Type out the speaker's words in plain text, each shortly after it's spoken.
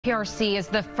KPRC is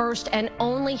the first and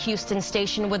only Houston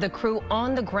station with a crew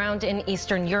on the ground in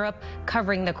Eastern Europe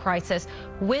covering the crisis,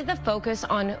 with a focus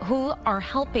on who are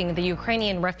helping the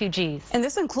Ukrainian refugees. And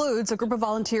this includes a group of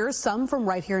volunteers, some from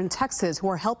right here in Texas, who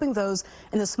are helping those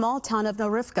in the small town of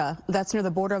Norivka, that's near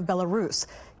the border of Belarus.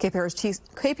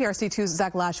 KPRC2's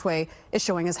Zach Lashway is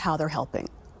showing us how they're helping.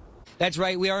 That's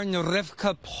right. We are in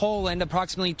Norivka, Poland,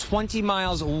 approximately 20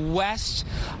 miles west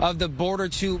of the border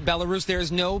to Belarus. There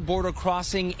is no border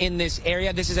crossing in this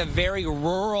area. This is a very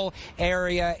rural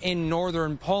area in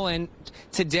northern Poland.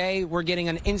 Today, we're getting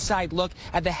an inside look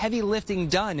at the heavy lifting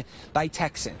done by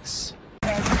Texans.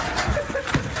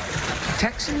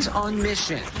 Texans on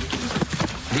mission.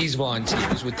 These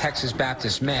volunteers with Texas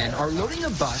Baptist Men are loading a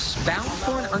bus bound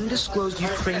for an undisclosed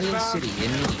Ukrainian city in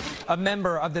need. A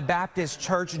member of the Baptist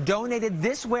Church donated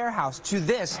this warehouse to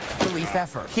this relief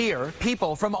effort. Here,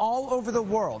 people from all over the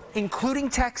world, including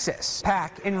Texas,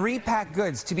 pack and repack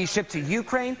goods to be shipped to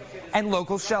Ukraine and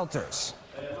local shelters.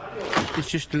 It's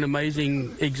just an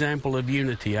amazing example of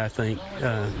unity, I think,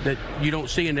 that you don't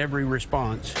see in every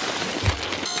response.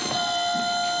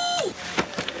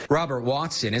 Robert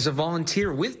Watson is a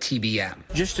volunteer with TBM.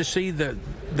 Just to see the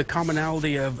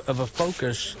commonality of a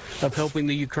focus of helping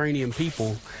the Ukrainian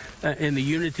people and the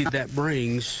unity that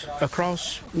brings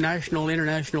across national,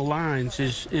 international lines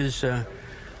is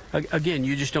again,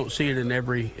 you just don't see it in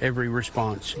every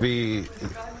response. We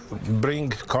bring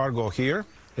cargo here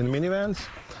in minivans.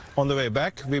 On the way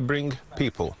back, we bring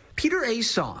people. Peter A.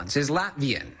 Sons is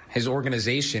Latvian. His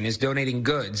organization is donating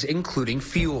goods, including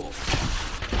fuel.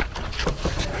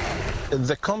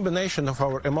 The combination of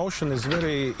our emotion is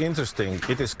very interesting.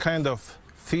 It is kind of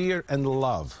fear and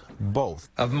love, both.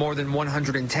 Of more than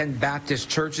 110 Baptist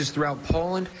churches throughout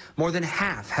Poland, more than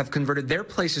half have converted their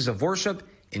places of worship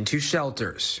into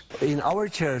shelters. In our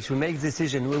church, we make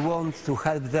decision. We want to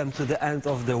help them to the end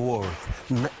of the world.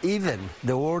 Even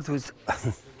the world which,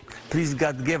 please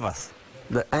God give us,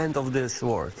 the end of this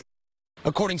world.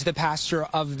 According to the pastor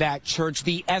of that church,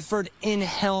 the effort in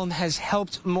Helm has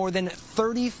helped more than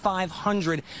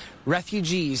 3,500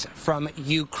 refugees from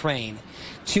Ukraine.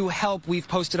 To help, we've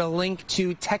posted a link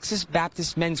to Texas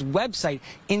Baptist Men's website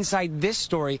inside this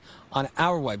story on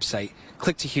our website,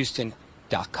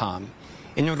 clicktohouston.com.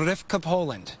 In Norivka,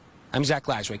 Poland, I'm Zach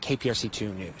Lashway,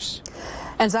 KPRC2 News.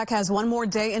 And Zach has one more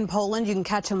day in Poland. You can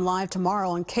catch him live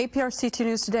tomorrow on KPRC2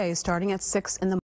 News Today, starting at 6 in the morning.